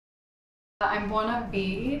I'm Bona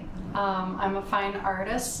V. I'm a fine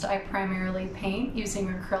artist. I primarily paint using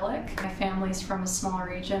acrylic. My family's from a small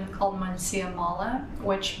region called Alissa,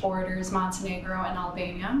 which borders Montenegro and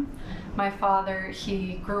Albania. My father,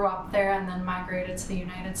 he grew up there and then migrated to the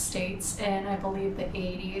United States in, I believe, the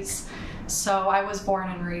 80s. So I was born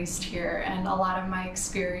and raised here, and a lot of my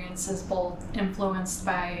experience is both influenced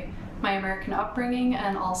by my American upbringing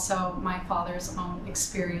and also my father's own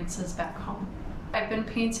experiences back home. I've been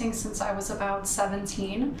painting since I was about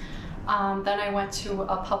 17. Then I went to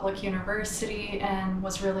a public university and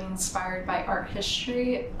was really inspired by art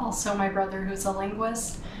history. Also, my brother, who's a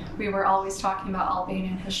linguist, we were always talking about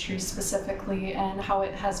Albanian history specifically and how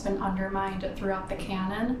it has been undermined throughout the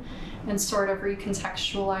canon and sort of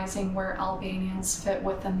recontextualizing where Albanians fit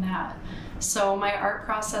within that. So my art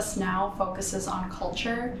process now focuses on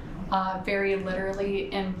culture, very literally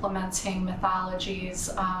implementing mythologies,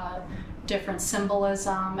 different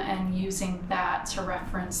symbolism, and using that to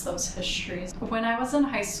reference those histories. When I was in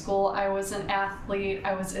high school, I was an athlete.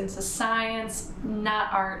 I was into science,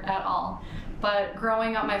 not art at all. But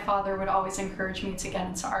growing up, my father would always encourage me to get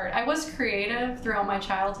into art. I was creative throughout my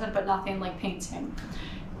childhood, but nothing like painting.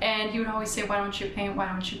 And he would always say, why don't you paint, why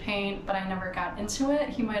don't you paint? But I never got into it.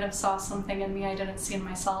 He might have saw something in me I didn't see in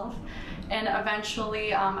myself. And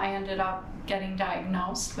eventually I ended up getting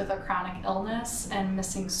diagnosed with a chronic illness and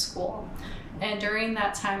missing school. And during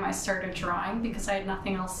that time I started drawing because I had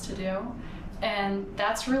nothing else to do. And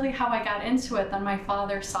that's really how I got into it. Then my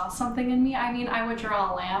father saw something in me. I mean, I would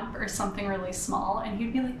draw a lamp or something really small and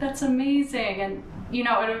he'd be like, that's amazing. And you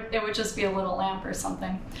know, it would just be a little lamp or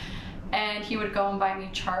something. And he would go and buy me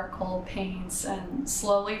charcoal paints, and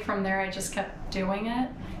slowly from there I just kept doing it.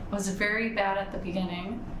 It was very bad at the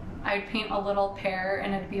beginning. I'd paint a little pear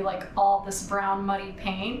and it'd be like all this brown muddy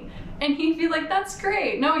paint, and he'd be like, that's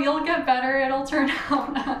great, no, you'll get better, it'll turn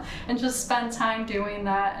out. And just spend time doing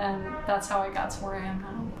that, and that's how I got to where I am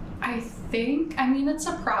now. I mean, it's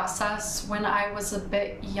a process. When I was a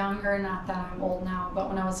bit younger, not that I'm old now, but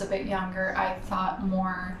when I was a bit younger, I thought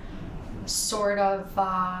more sort of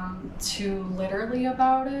too literally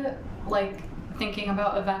about it, like thinking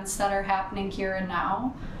about events that are happening here and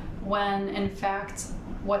now, when in fact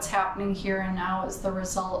what's happening here and now is the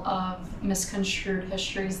result of misconstrued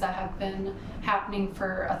histories that have been happening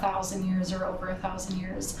for 1,000 years or over 1,000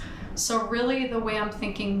 years. So really the way I'm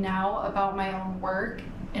thinking now about my own work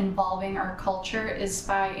involving our culture is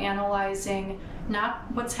by analyzing not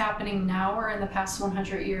what's happening now or in the past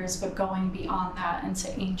 100 years, but going beyond that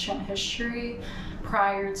into ancient history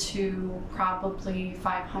prior to probably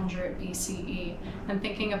 500 BCE, and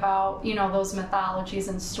thinking about, you know, those mythologies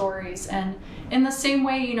and stories. And in the same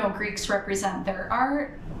way, you know, Greeks represent their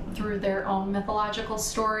art through their own mythological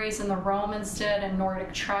stories, and the Romans did, and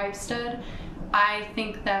Nordic tribes did. I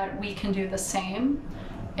think that we can do the same.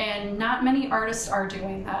 And not many artists are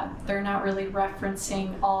doing that. They're not really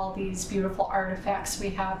referencing all these beautiful artifacts we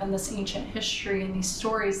have in this ancient history and these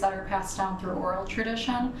stories that are passed down through oral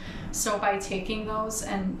tradition. So by taking those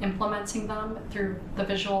and implementing them through the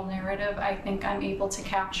visual narrative, I think I'm able to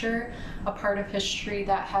capture a part of history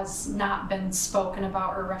that has not been spoken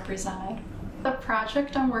about or represented. The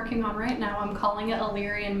project I'm working on right now, I'm calling it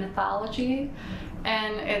Illyrian Mythology.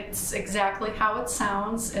 And it's exactly how it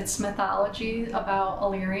sounds. It's mythology about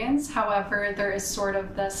Illyrians. However, there is sort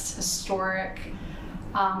of this historic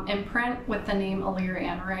imprint with the name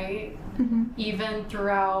Illyrian, right? Mm-hmm. Even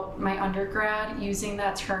throughout my undergrad, using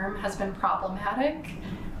that term has been problematic.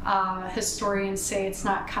 Historians say it's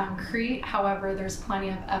not concrete. However, there's plenty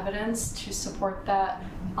of evidence to support that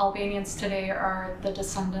Albanians today are the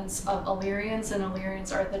descendants of Illyrians, and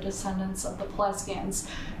Illyrians are the descendants of the Plesgians.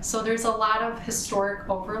 So there's a lot of historic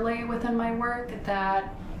overlay within my work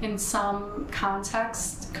that in some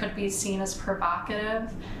context could be seen as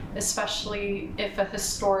provocative, especially if a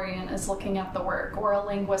historian is looking at the work, or a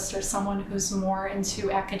linguist, or someone who's more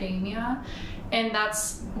into academia. And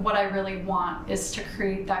that's what I really want, is to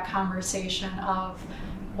create that conversation of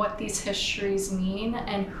what these histories mean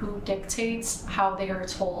and who dictates how they are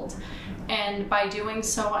told. And by doing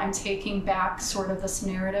so, I'm taking back sort of this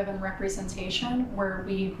narrative and representation where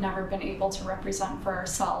we've never been able to represent for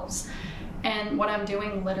ourselves. And what I'm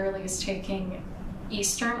doing literally is taking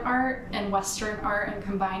Eastern art and Western art and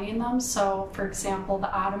combining them. So for example, the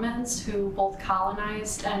Ottomans, who both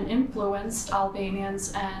colonized and influenced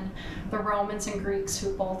Albanians, and the Romans and Greeks,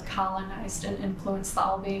 who both colonized and influenced the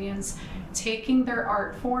Albanians, taking their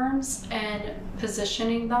art forms and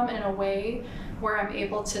positioning them in a way where I'm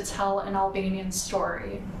able to tell an Albanian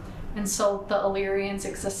story. And so the Illyrians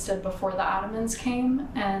existed before the Ottomans came,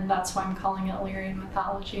 and that's why I'm calling it Illyrian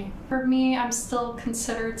mythology. For me, I'm still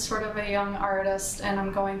considered sort of a young artist, and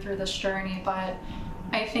I'm going through this journey, but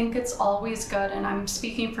I think it's always good, and I'm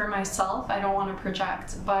speaking for myself, I don't want to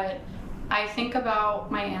project, but I think about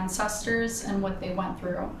my ancestors and what they went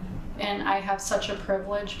through. And I have such a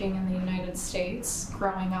privilege being in the United States,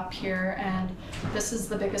 growing up here, and this is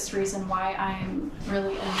the biggest reason why I'm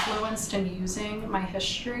really influenced in using my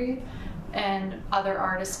history, and other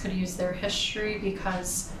artists could use their history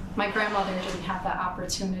because my grandmother didn't have that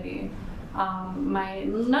opportunity.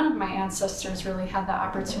 None of my ancestors really had that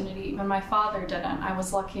opportunity, even my father didn't. I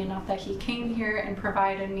was lucky enough that he came here and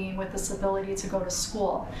provided me with this ability to go to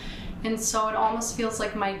school. And so it almost feels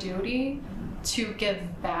like my duty to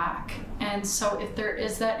give back. And so if there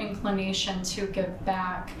is that inclination to give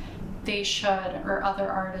back, they should, or other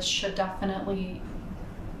artists should definitely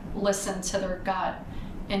listen to their gut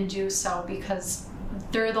and do so, because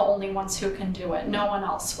they're the only ones who can do it. No one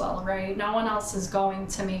else will, right? No one else is going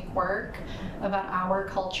to make work about our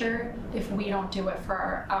culture if we don't do it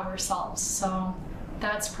for ourselves. So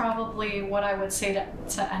that's probably what I would say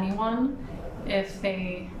to anyone if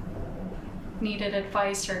they needed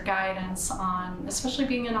advice or guidance on, especially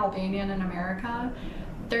being an Albanian in America.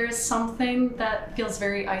 There's something that feels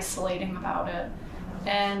very isolating about it.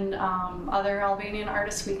 And other Albanian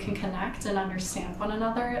artists, we can connect and understand one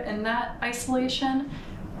another in that isolation,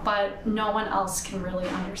 but no one else can really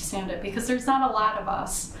understand it because there's not a lot of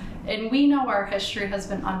us. And we know our history has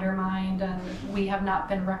been undermined and we have not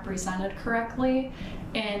been represented correctly.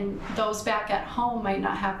 And those back at home might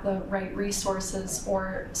not have the right resources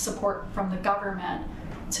or support from the government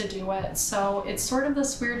to do it. So it's sort of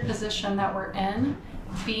this weird position that we're in,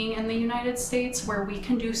 being in the United States, where we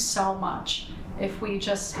can do so much if we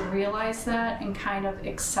just realize that and kind of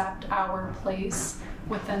accept our place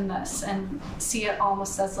within this and see it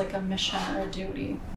almost as like a mission or a duty.